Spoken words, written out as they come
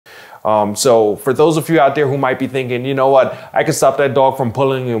So for those of you out there who might be thinking, you know what, I can stop that dog from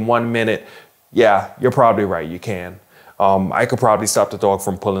pulling in 1 minute. Yeah, you're probably right, you can. I could probably stop the dog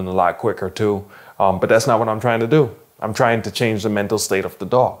from pulling a lot quicker too, but that's not what I'm trying to do. I'm trying to change the mental state of the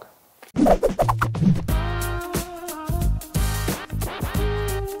dog.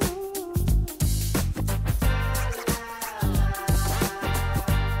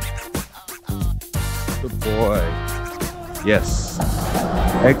 Good boy. Yes.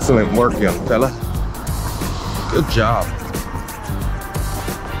 Excellent work, young fella. Good job.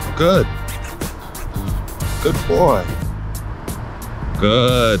 Good. Good boy.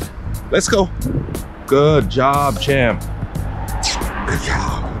 Good. Let's go. Good job, champ. Good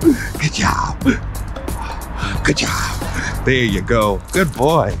job. Good job. Good job. There you go. Good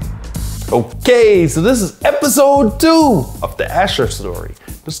boy. Okay, so this is episode 2 of the Asher story.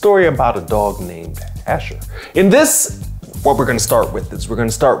 The story about a dog named Asher. In this, what we're gonna start with is we're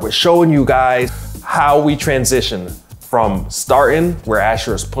gonna start with showing you guys how we transition from starting where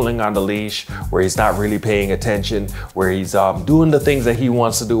Asher is pulling on the leash, where he's not really paying attention, where he's doing the things that he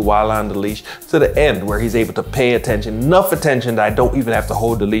wants to do while on the leash, to the end where he's able to pay attention, enough attention that I don't even have to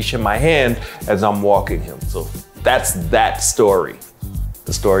hold the leash in my hand as I'm walking him. So that's that story.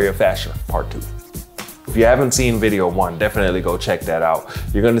 The story of Asher, part 2. If you haven't seen video 1, definitely go check that out.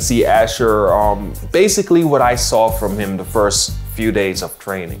 You're gonna see Asher, basically what I saw from him the first few days of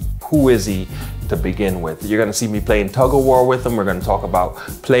training. Who is he to begin with? You're gonna see me playing tug of war with him. We're gonna talk about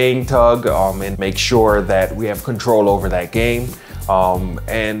playing tug and make sure that we have control over that game.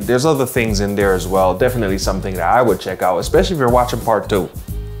 And there's other things in there as well. Definitely something that I would check out, especially if you're watching part 2.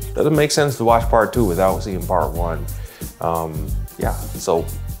 Doesn't make sense to watch part 2 without seeing part 1. Yeah, so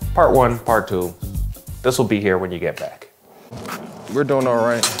part 1, part 2. This will be here when you get back. We're doing all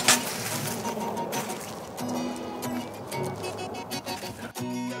right.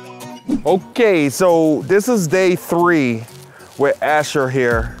 Okay, so this is day 3 with Asher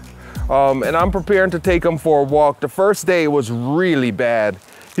here. And I'm preparing to take him for a walk. The first day was really bad.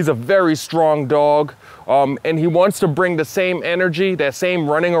 He's a very strong dog. And he wants to bring the same energy, that same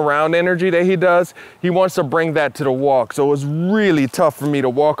running around energy that he does. He wants to bring that to the walk. So it was really tough for me to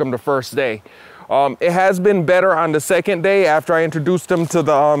walk him the first day. It has been better on the second day after I introduced him to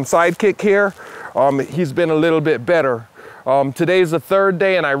the sidekick here. He's been a little bit better. Today's the 3rd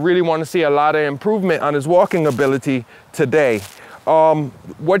day and I really want to see a lot of improvement on his walking ability today.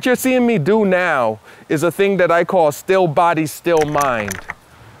 What you're seeing me do now is a thing that I call still body, still mind,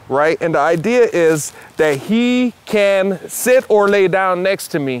 right? And the idea is that he can sit or lay down next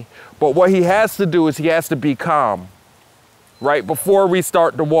to me, but what he has to do is he has to be calm, right? Before we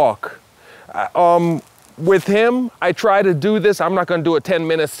start the walk. With him, I try to do this. I'm not gonna do it 10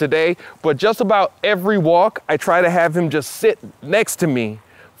 minutes today, but just about every walk, I try to have him just sit next to me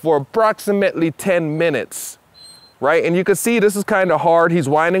for approximately 10 minutes, right? And you can see this is kind of hard. He's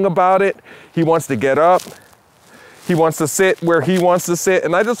whining about it. He wants to get up. He wants to sit where he wants to sit.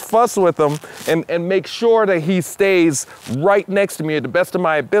 And I just fuss with him and make sure that he stays right next to me at the best of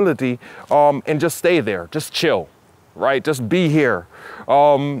my ability and just stay there, just chill, right? Just be here.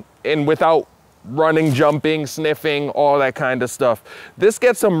 And without running, jumping, sniffing, all that kind of stuff. This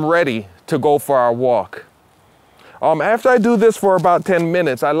gets him ready to go for our walk. After I do this for about 10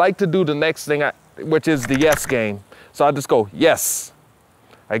 minutes, I like to do the next thing, which is the yes game. So I just go, yes.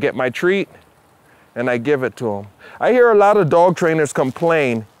 I get my treat and I give it to him. I hear a lot of dog trainers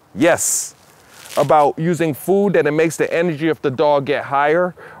complain, yes, about using food that it makes the energy of the dog get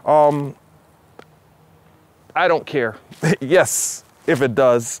higher. I don't care. Yes. If it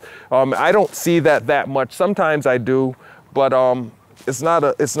does. I don't see that much. Sometimes I do, but it's not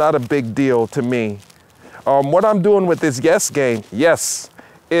a big deal to me. What I'm doing with this yes game, yes,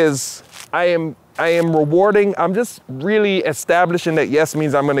 is I am rewarding. I'm just really establishing that yes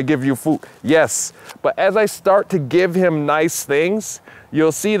means I'm gonna give you food. Yes, but as I start to give him nice things,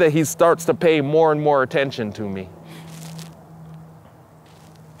 you'll see that he starts to pay more and more attention to me.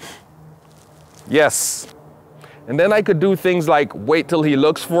 Yes. And then I could do things like wait till he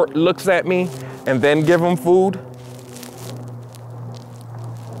looks at me and then give him food.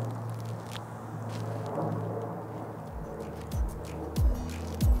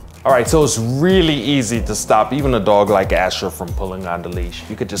 All right, so it's really easy to stop even a dog like Asher from pulling on the leash.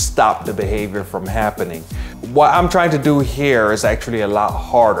 You could just stop the behavior from happening. What I'm trying to do here is actually a lot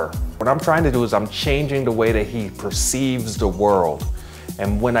harder. What I'm trying to do is I'm changing the way that he perceives the world.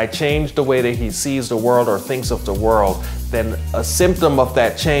 And when I change the way that he sees the world or thinks of the world, then a symptom of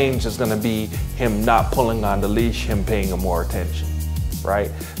that change is gonna be him not pulling on the leash, him paying more attention, right?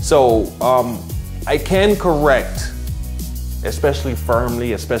 So I can correct especially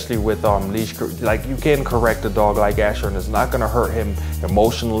firmly, especially with leash. Like, you can correct a dog like Asher and it's not gonna hurt him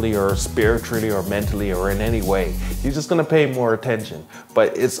emotionally or spiritually or mentally or in any way. He's just gonna pay more attention.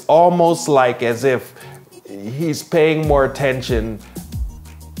 But it's almost like as if he's paying more attention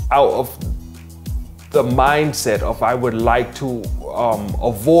out of the mindset of I would like to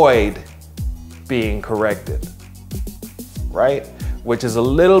avoid being corrected, right? Which is a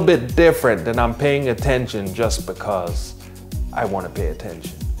little bit different than I'm paying attention just because I want to pay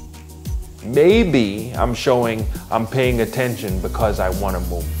attention. Maybe I'm showing I'm paying attention because I want to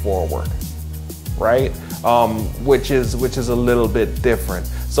move forward, right? Which is a little bit different.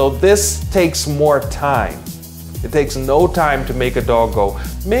 So this takes more time. It takes no time to make a dog go,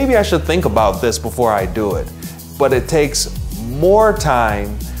 maybe I should think about this before I do it. But it takes more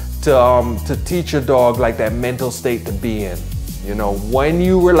time to teach a dog like that mental state to be in. You know, when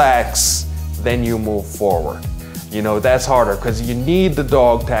you relax, then you move forward. You know, that's harder because you need the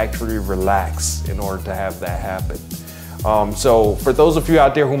dog to actually relax in order to have that happen. So for those of you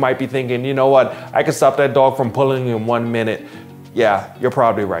out there who might be thinking, you know what, I can stop that dog from pulling in 1 minute. Yeah, you're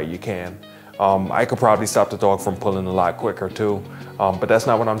probably right, you can. I could probably stop the dog from pulling a lot quicker too, but that's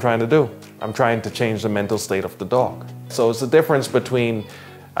not what I'm trying to do. I'm trying to change the mental state of the dog. So it's the difference between,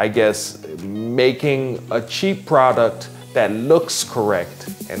 I guess, making a cheap product that looks correct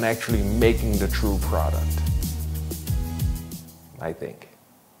and actually making the true product, I think.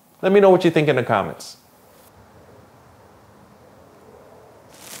 Let me know what you think in the comments.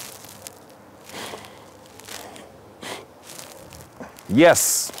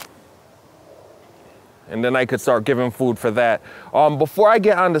 Yes. And then I could start giving food for that. Before I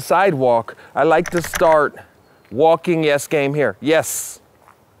get on the sidewalk, I like to start walking yes game here. Yes.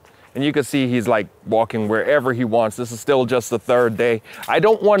 And you can see he's like walking wherever he wants. This is still just the 3rd day. I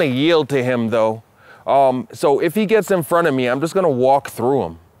don't want to yield to him though. So if he gets in front of me, I'm just gonna walk through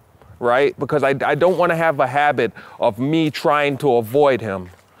him, right? Because I don't want to have a habit of me trying to avoid him.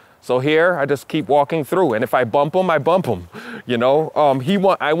 So here, I just keep walking through, and if I bump him, I bump him. You know,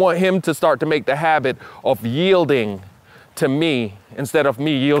 I want him to start to make the habit of yielding to me instead of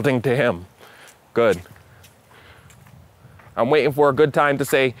me yielding to him. Good. I'm waiting for a good time to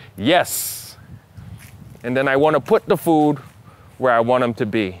say yes. And then I want to put the food where I want him to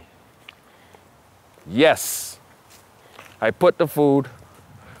be. Yes. I put the food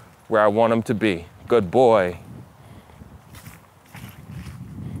where I want him to be. Good boy.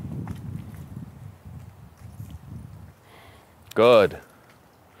 Good.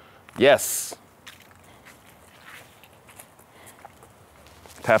 Yes.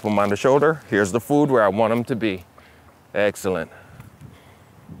 Tap him on the shoulder. Here's the food where I want him to be. Excellent.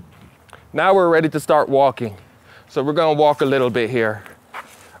 Now we're ready to start walking. So we're gonna walk a little bit here.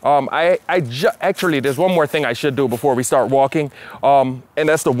 Actually, there's one more thing I should do before we start walking, and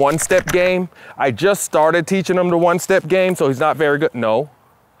that's the one-step game. I just started teaching him the one-step game, so he's not very good. No,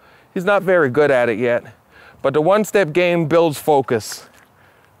 he's not very good at it yet. But the one-step game builds focus.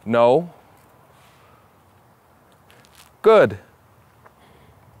 No. Good.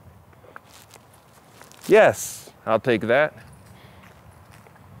 Yes, I'll take that.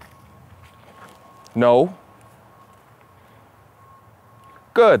 No.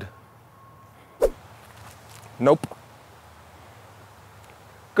 Good. Nope.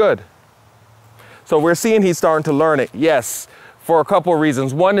 Good. So we're seeing he's starting to learn it. Yes. For a couple of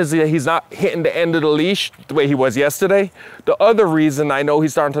reasons. One is that he's not hitting the end of the leash the way he was yesterday. The other reason I know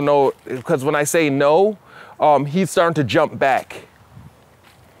he's starting to know, because when I say no, he's starting to jump back.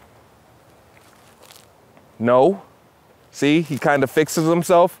 No. See, he kind of fixes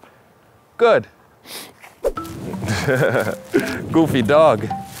himself. Good. Goofy dog.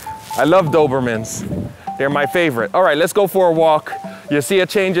 I love Dobermans. They're my favorite. All right, let's go for a walk. You see a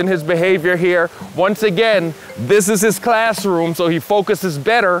change in his behavior here. Once again, this is his classroom, so he focuses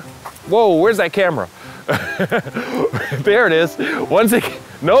better. Whoa, where's that camera? There it is. Once again,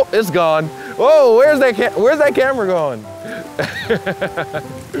 nope, it's gone. Whoa, where's that camera going?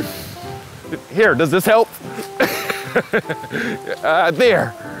 Here, does this help?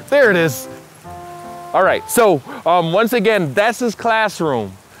 There it is. All right, so once again, that's his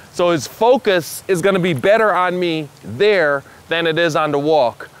classroom. So his focus is gonna be better on me there than it is on the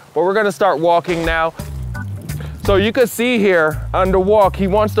walk. But we're gonna start walking now. So you can see here on the walk, he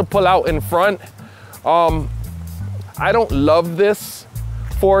wants to pull out in front. I don't love this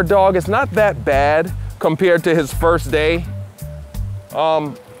for a dog. It's not that bad compared to his first day.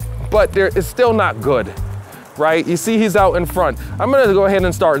 But it's still not good, right? You see he's out in front. I'm gonna go ahead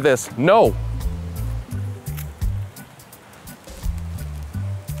and start this. No.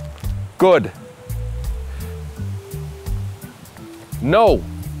 Good. No.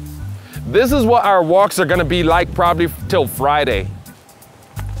 This is what our walks are gonna be like probably till Friday.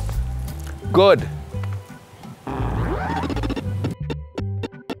 Good.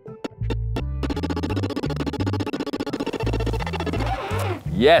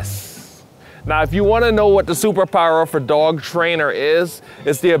 Yes. Now, if you want to know what the superpower of a dog trainer is,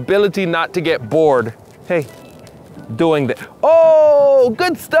 it's the ability not to get bored. Hey, doing that. Oh,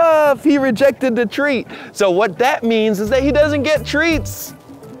 good stuff. He rejected the treat. So what that means is that he doesn't get treats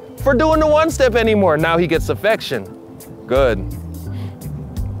for doing the one step anymore. Now he gets affection. Good.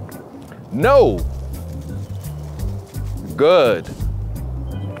 No. Good.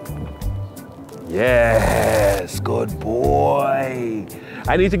 Yes, good boy.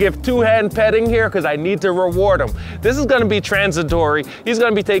 I need to give two-hand petting here because I need to reward him. This is gonna be transitory. He's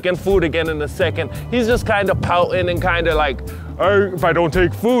gonna be taking food again in a second. He's just kind of pouting and kind of like, if I don't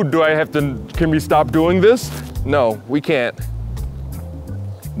take food, do I have to, can we stop doing this? No, we can't.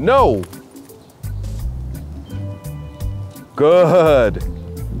 No. Good.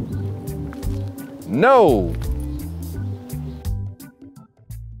 No.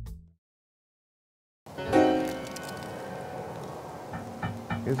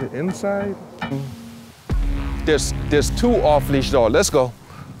 Is it inside? There's two off-leash dogs. Let's go.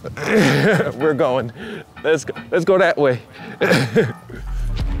 We're going. Let's go that way.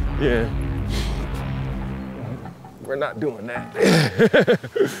 Yeah. We're not doing that.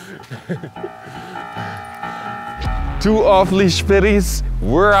 Two off-leash pitties.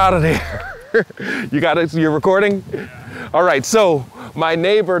 We're out of there. You got it? You're recording? All right, so my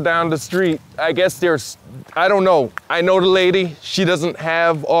neighbor down the street, I guess there's, I don't know. I know the lady, she doesn't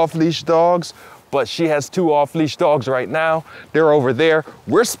have off-leash dogs, but she has two off-leash dogs right now. They're over there.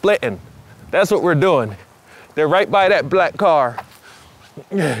 We're splitting. That's what we're doing. They're right by that black car.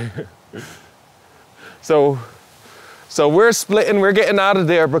 So we're splitting, we're getting out of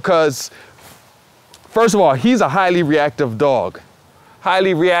there because, first of all, he's a highly reactive dog.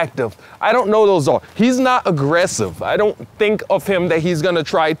 Highly reactive. I don't know those dogs. He's not aggressive. I don't think of him that he's gonna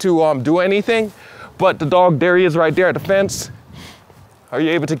try to do anything, but the dog, there he is right there at the fence. Are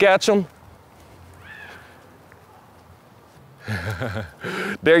you able to catch him?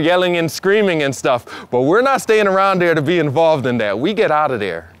 They're yelling and screaming and stuff, but we're not staying around there to be involved in that. We get out of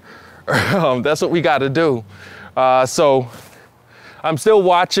there. That's what we gotta do. So I'm still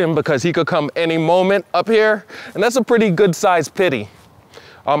watching because he could come any moment up here, and that's a pretty good sized pitty.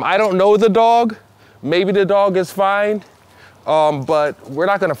 I don't know the dog. Maybe the dog is fine, but we're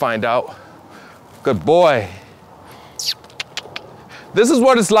not gonna find out. Good boy. This is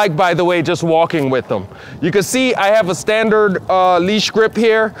what it's like, by the way, just walking with them. You can see I have a standard leash grip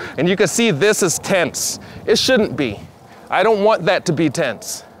here, and you can see this is tense. It shouldn't be. I don't want that to be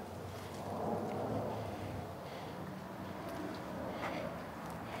tense.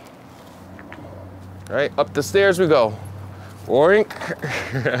 All right, up the stairs we go. Oink.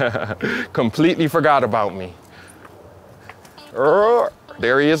 Completely forgot about me.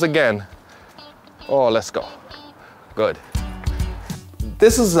 There he is again. Oh, let's go. Good.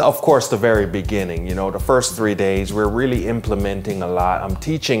 This is, of course, the very beginning. You know, the first 3 days, we're really implementing a lot. I'm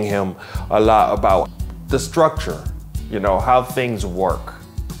teaching him a lot about the structure, you know, how things work.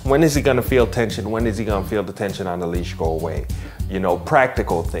 When is he gonna feel tension? When is he gonna feel the tension on the leash go away? You know,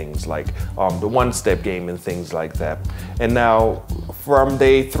 practical things like the one-step game and things like that. And now from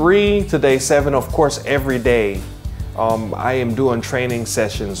day 3 to day 7, of course, every day, I am doing training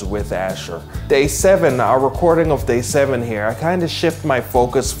sessions with Asher. Day 7, our recording of day 7 here, I kind of shift my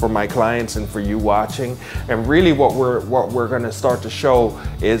focus for my clients and for you watching. And really what we're gonna start to show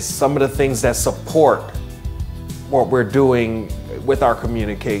is some of the things that support what we're doing with our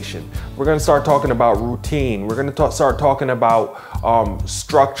communication. We're gonna start talking about routine. We're gonna start talking about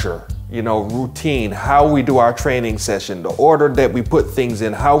structure, you know, routine, how we do our training session, the order that we put things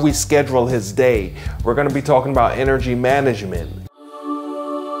in, how we schedule his day. We're gonna be talking about energy management,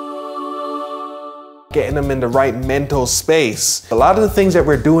 getting them in the right mental space. A lot of the things that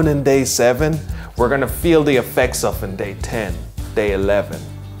we're doing in day 7, we're gonna feel the effects of in day 10, day 11.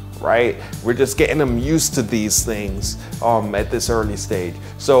 Right? We're just getting them used to these things at this early stage.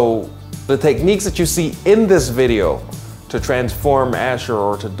 So the techniques that you see in this video to transform Asher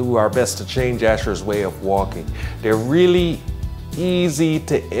or to do our best to change Asher's way of walking, they're really easy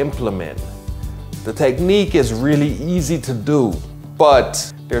to implement. The technique is really easy to do,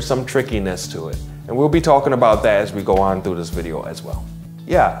 but there's some trickiness to it. And we'll be talking about that as we go on through this video as well.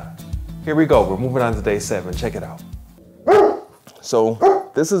 Yeah, here we go. We're moving on to day 7. Check it out.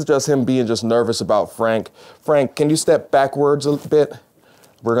 So this is just him being just nervous about Frank. Frank, can you step backwards a bit?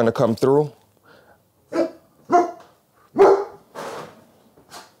 We're gonna come through.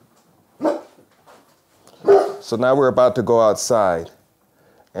 So now we're about to go outside.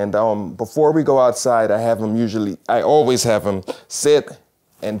 And before we go outside, I always have him sit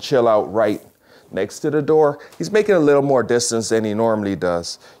and chill out right next to the door. He's making a little more distance than he normally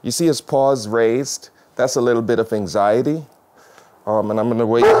does. You see his paws raised? That's a little bit of anxiety. And I'm gonna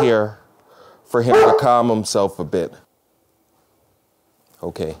wait here for him to calm himself a bit.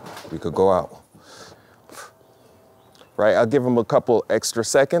 Okay, we could go out. Right, I'll give him a couple extra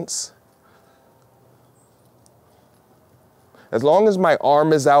seconds. As long as my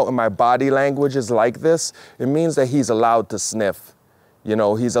arm is out and my body language is like this, it means that he's allowed to sniff. You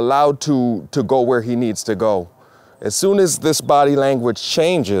know, he's allowed to go where he needs to go. As soon as this body language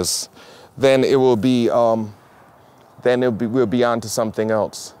changes, then we'll be on to something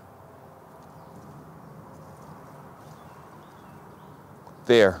else.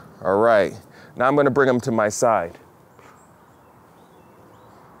 There, all right. Now I'm gonna bring him to my side.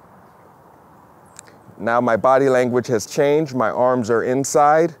 Now my body language has changed. My arms are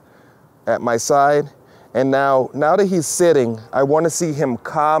inside at my side. And now that he's sitting, I want to see him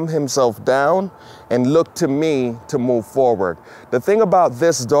calm himself down and look to me to move forward. The thing about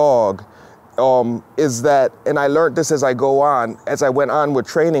this dog is that, and I learned this as I went on with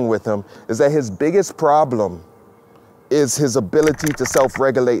training with him, is that his biggest problem is his ability to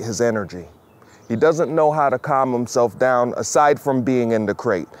self-regulate his energy. He doesn't know how to calm himself down aside from being in the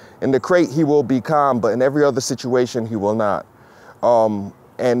crate. In the crate, he will be calm, but in every other situation, he will not.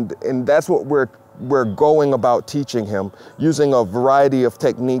 And that's what we're going about teaching him, using a variety of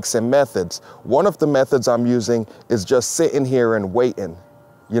techniques and methods. One of the methods I'm using is just sitting here and waiting.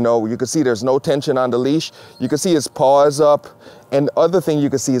 You know, you can see there's no tension on the leash. You can see his paws up. And the other thing you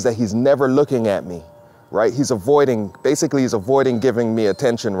can see is that he's never looking at me, right? He's avoiding giving me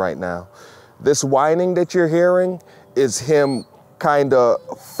attention right now. This whining that you're hearing is him kind of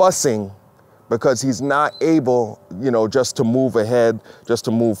fussing because he's not able, you know, just to move ahead, just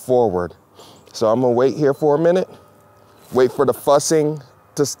to move forward. So I'm gonna wait here for a minute, wait for the fussing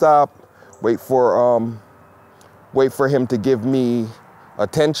to stop, wait for him to give me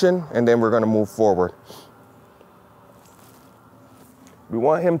attention, and then we're gonna move forward. We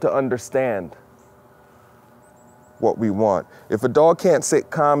want him to understand what we want. If a dog can't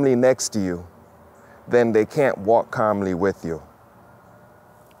sit calmly next to you, then they can't walk calmly with you.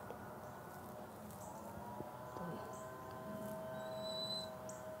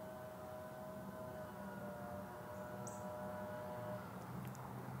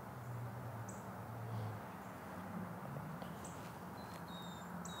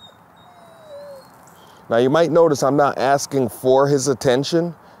 Now you might notice I'm not asking for his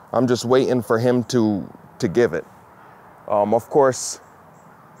attention. I'm just waiting for him to give it. Of course,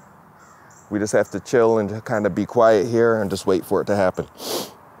 we just have to chill and kind of be quiet here and just wait for it to happen.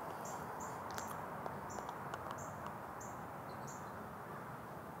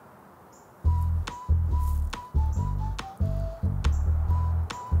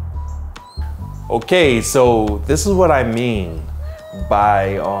 Okay, so this is what I mean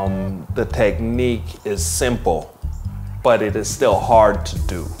by the technique is simple, but it is still hard to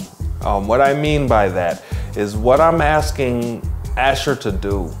do. What I mean by that is what I'm asking Asher to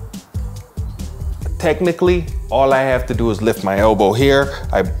do. Technically, all I have to do is lift my elbow here,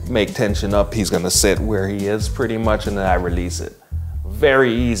 I make tension up, he's gonna sit where he is pretty much, and then I release it.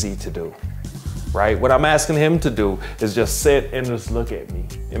 Very easy to do, right? What I'm asking him to do is just sit and just look at me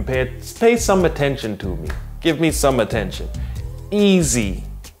and pay some attention to me. Give me some attention. Easy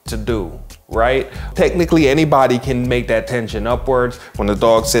to do, right? Technically, anybody can make that tension upwards. When the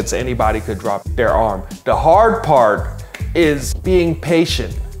dog sits, anybody could drop their arm. The hard part is being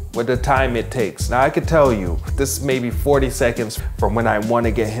patient with the time it takes. Now I could tell you, this may be 40 seconds from when I want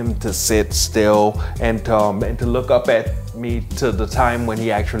to get him to sit still and to look up at me to the time when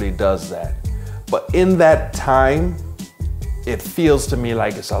he actually does that. But in that time, it feels to me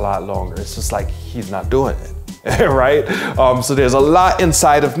like it's a lot longer. It's just like he's not doing it. Right? So there's a lot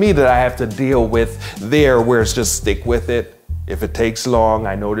inside of me that I have to deal with there, where it's just stick with it. If it takes long,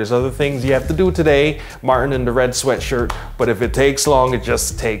 I know there's other things you have to do today, Martin in the red sweatshirt, but if it takes long, it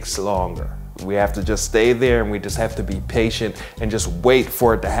just takes longer. We have to just stay there and we just have to be patient and just wait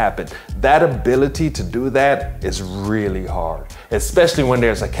for it to happen. That ability to do that is really hard, especially when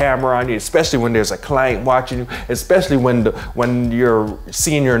there's a camera on you, especially when there's a client watching you, especially when you're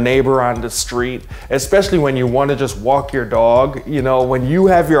seeing your neighbor on the street, especially when you want to just walk your dog. You know, when you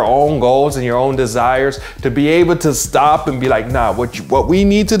have your own goals and your own desires, to be able to stop and be like, nah, what we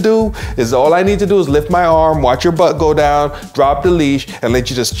need to do is, all I need to do is lift my arm, watch your butt go down, drop the leash, and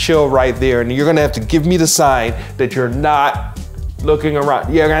let you just chill right there. And you're gonna have to give me the sign that you're not looking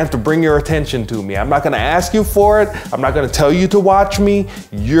around. You're gonna have to bring your attention to me. I'm not gonna ask you for it. I'm not gonna tell you to watch me.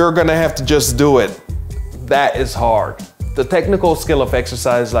 You're gonna have to just do it. That is hard. The technical skill of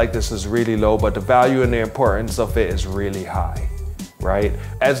exercise like this is really low, but the value and the importance of it is really high, right?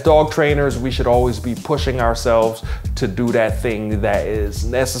 As dog trainers, we should always be pushing ourselves to do that thing that is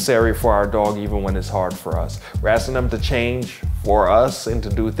necessary for our dog, even when it's hard for us. We're asking them to change for us and to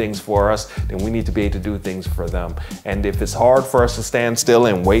do things for us, then we need to be able to do things for them. And if it's hard for us to stand still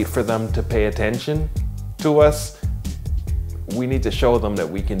and wait for them to pay attention to us, we need to show them that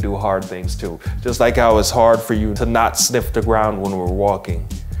we can do hard things too. Just like how it's hard for you to not sniff the ground when we're walking.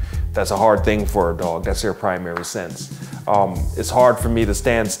 That's a hard thing for a dog. That's their primary sense. It's hard for me to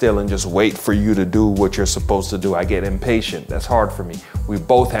stand still and just wait for you to do what you're supposed to do. I get impatient. That's hard for me. We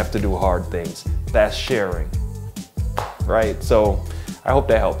both have to do hard things. That's sharing, right? So I hope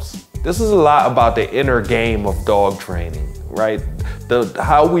that helps. This is a lot about the inner game of dog training, right?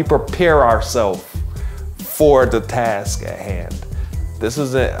 How we prepare ourselves for the task at hand. This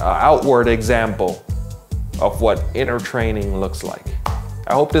is an outward example of what inner training looks like.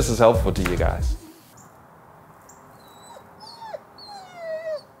 I hope this is helpful to you guys.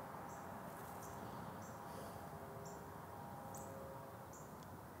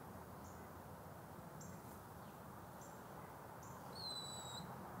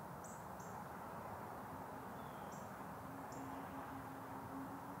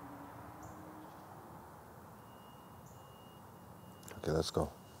 Okay, let's go.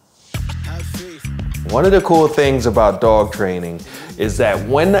 One of the cool things about dog training is that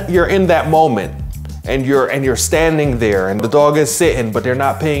when you're in that moment and you're standing there and the dog is sitting but they're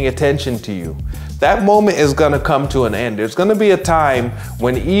not paying attention to you, that moment is gonna come to an end. There's gonna be a time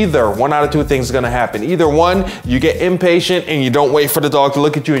when either one out of two things is gonna happen. Either one, you get impatient and you don't wait for the dog to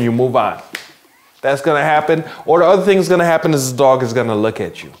look at you and you move on. That's gonna happen. Or the other thing that's gonna happen is the dog is gonna look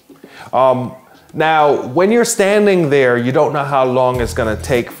at you. Now, when you're standing there, you don't know how long it's gonna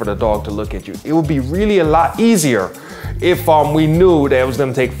take for the dog to look at you. It would be really a lot easier if we knew that it was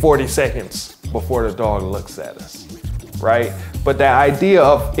gonna take 40 seconds before the dog looks at us, right? But the idea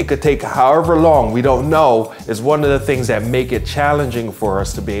of it could take however long, we don't know, is one of the things that make it challenging for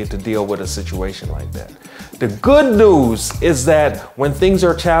us to be able to deal with a situation like that. The good news is that when things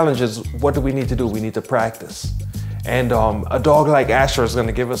are challenges, what do we need to do? We need to practice. And a dog like Asher is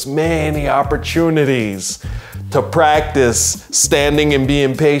gonna give us many opportunities to practice standing and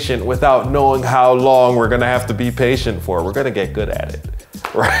being patient without knowing how long we're gonna have to be patient for. We're gonna get good at it,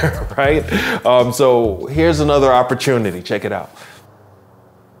 right? So here's another opportunity, check it out.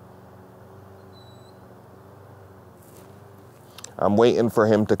 I'm waiting for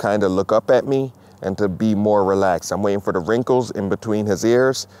him to kind of look up at me and to be more relaxed. I'm waiting for the wrinkles in between his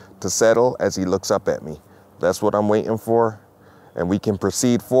ears to settle as he looks up at me. That's what I'm waiting for, and we can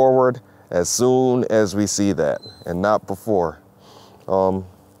proceed forward as soon as we see that, and not before. The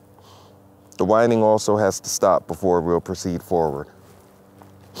whining also has to stop before we'll proceed forward.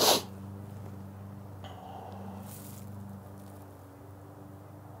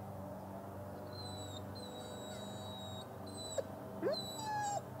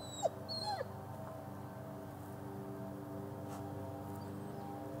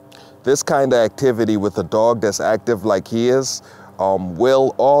 This kind of activity with a dog that's active like he is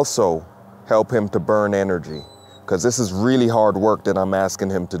will also help him to burn energy, because this is really hard work that I'm asking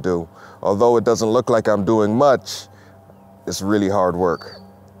him to do. Although it doesn't look like I'm doing much, it's really hard work.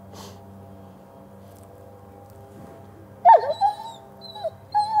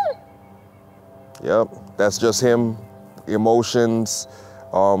 Yep, that's just him, emotions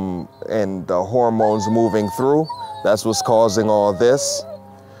and the hormones moving through. That's what's causing all this.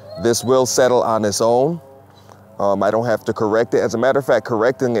 This will settle on its own. I don't have to correct it. As a matter of fact,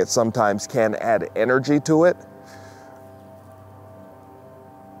 correcting it sometimes can add energy to it.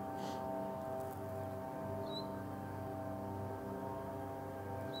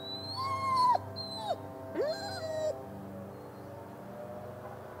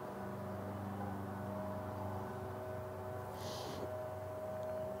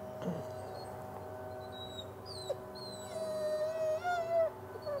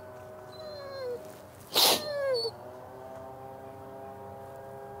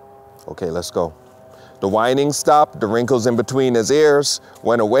 Okay, let's go. The whining stopped, the wrinkles in between his ears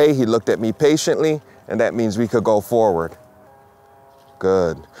went away. He looked at me patiently, and that means we could go forward.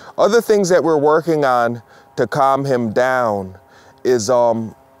 Good. Other things that we're working on to calm him down is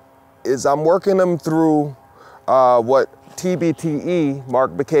I'm working him through what TBTE,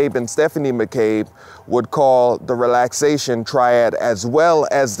 Mark McCabe and Stephanie McCabe, would call the relaxation triad, as well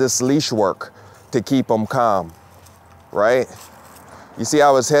as this leash work to keep him calm, right? You see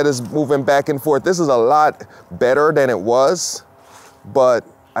how his head is moving back and forth? This is a lot better than it was, but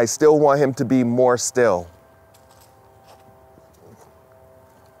I still want him to be more still.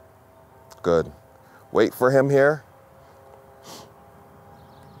 Good. Wait for him here.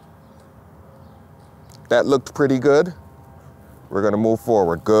 That looked pretty good. We're gonna move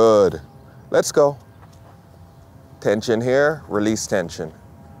forward. Good. Let's go. Tension here, release tension.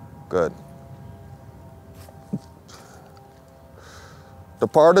 Good. The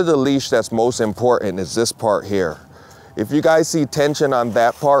part of the leash that's most important is this part here. If you guys see tension on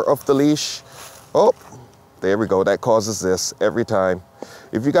that part of the leash, oh, there we go, that causes this every time.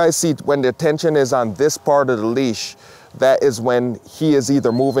 If you guys see when the tension is on this part of the leash, that is when he is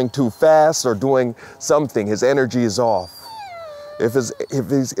either moving too fast or doing something, his energy is off.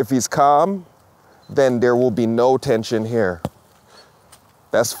 If he's calm, then there will be no tension here.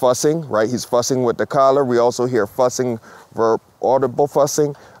 That's fussing, right? He's fussing with the collar. We also hear fussing, verb, audible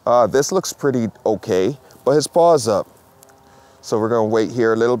fussing. This looks pretty okay, but his paw's up. So we're gonna wait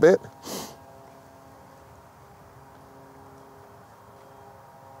here a little bit.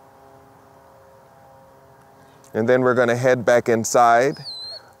 And then we're gonna head back inside.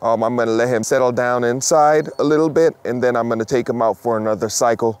 I'm gonna let him settle down inside a little bit, and then I'm gonna take him out for another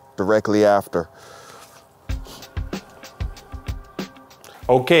cycle directly after.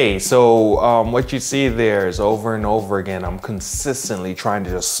 Okay, so what you see there is over and over again, I'm consistently trying to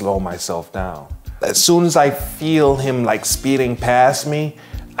just slow myself down. As soon as I feel him like speeding past me,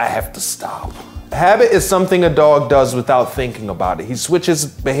 I have to stop. Habit is something a dog does without thinking about it. He switches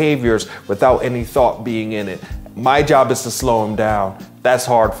behaviors without any thought being in it. My job is to slow him down. That's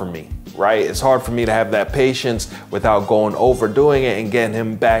hard for me, right? It's hard for me to have that patience without going overdoing it and getting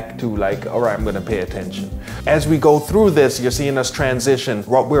him back to like, all right, I'm gonna pay attention. As we go through this, you're seeing us transition.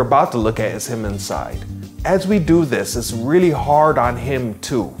 What we're about to look at is him inside. As we do this, it's really hard on him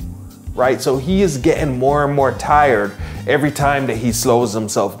too, right? So he is getting more and more tired every time that he slows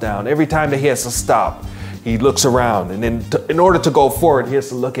himself down, every time that he has to stop. He looks around, and then in order to go forward, he has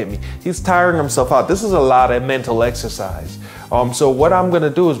to look at me. He's tiring himself out. This is a lot of mental exercise. So what I'm gonna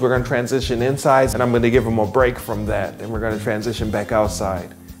do is we're gonna transition inside, and I'm gonna give him a break from that. Then we're gonna transition back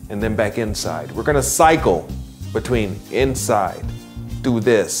outside, and then back inside. We're gonna cycle between inside, do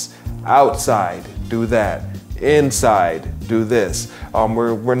this, outside, do that, inside, do this.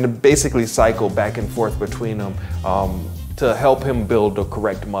 We're gonna basically cycle back and forth between them to help him build the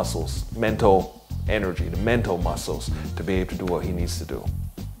correct muscles, mental energy, the mental muscles to be able to do what he needs to do.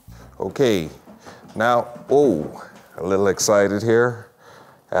 Okay, now, oh, a little excited here.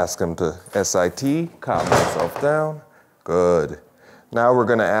 Ask him to SIT, calm himself down. Good. Now we're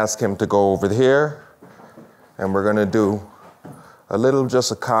gonna ask him to go over here, and we're gonna do a little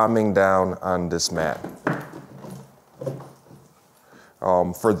just a calming down on this mat.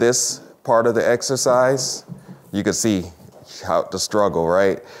 For this part of the exercise, you can see how the struggle,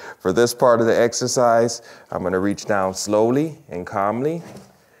 right? For this part of the exercise, I'm gonna reach down slowly and calmly,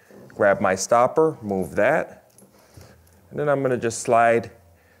 grab my stopper, move that, and then I'm gonna just slide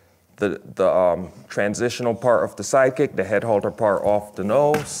the transitional part of the sidekick, the head halter part off the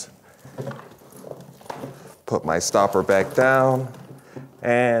nose, put my stopper back down,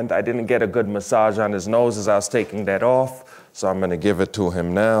 and I didn't get a good massage on his nose as I was taking that off, so I'm gonna give it to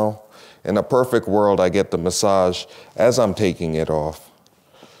him now. In a perfect world, I get the massage as I'm taking it off.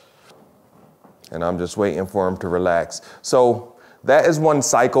 And I'm just waiting for him to relax. So that is one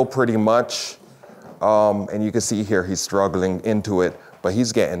cycle pretty much. And you can see here, he's struggling into it, but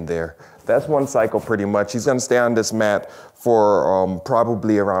he's getting there. That's one cycle pretty much. He's gonna stay on this mat for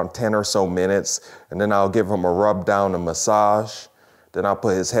probably around 10 or so minutes. And then I'll give him a rub down, a massage. Then I'll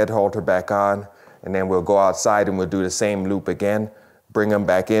put his head halter back on. And then we'll go outside and we'll do the same loop again. Bring him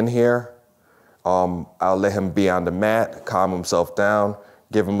back in here. I'll let him be on the mat, calm himself down,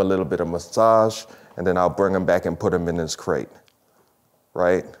 give him a little bit of massage, and then I'll bring him back and put him in his crate,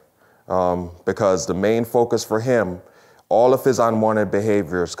 right? Because the main focus for him, all of his unwanted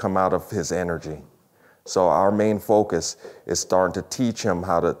behaviors come out of his energy. So our main focus is starting to teach him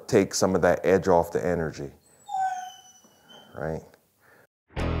how to take some of that edge off the energy, right?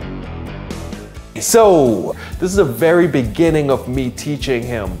 So this is the very beginning of me teaching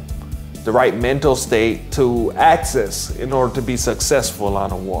him the right mental state to access in order to be successful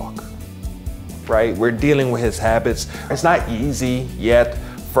on a walk, right? We're dealing with his habits. It's not easy yet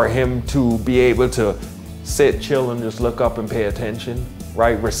for him to be able to sit, chill, and just look up and pay attention,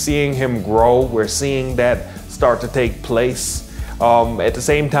 right? We're seeing him grow. We're seeing that start to take place. At the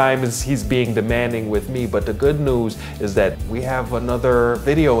same time as he's being demanding with me, but the good news is that we have another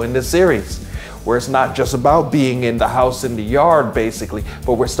video in this series where it's not just about being in the house, in the yard, basically,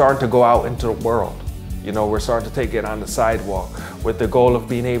 but we're starting to go out into the world. You know, we're starting to take it on the sidewalk with the goal of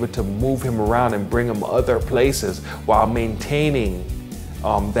being able to move him around and bring him other places while maintaining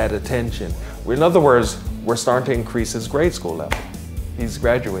that attention. In other words, we're starting to increase his grade school level. He's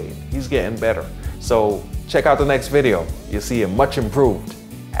graduating, he's getting better. So check out the next video. You'll see a much improved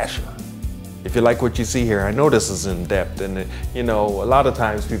Asher. If you like what you see here, I know this is in depth, and you know, a lot of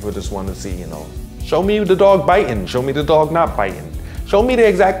times people just want to see, you know, show me the dog biting, show me the dog not biting. Show me the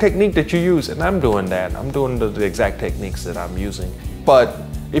exact technique that you use, and I'm doing that. I'm doing the exact techniques that I'm using. But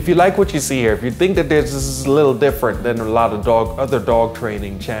if you like what you see here, if you think that this is a little different than a lot of other dog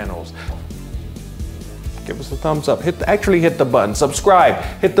training channels, give us a thumbs up. Actually hit the button, subscribe,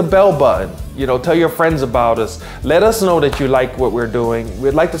 hit the bell button. You know, tell your friends about us. Let us know that you like what we're doing.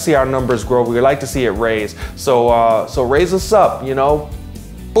 We'd like to see our numbers grow. We'd like to see it raise. So raise us up, you know,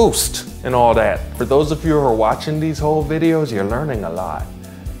 boost and all that. For those of you who are watching these whole videos, you're learning a lot.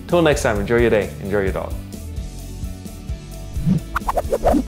 Till next time, enjoy your day, enjoy your dog.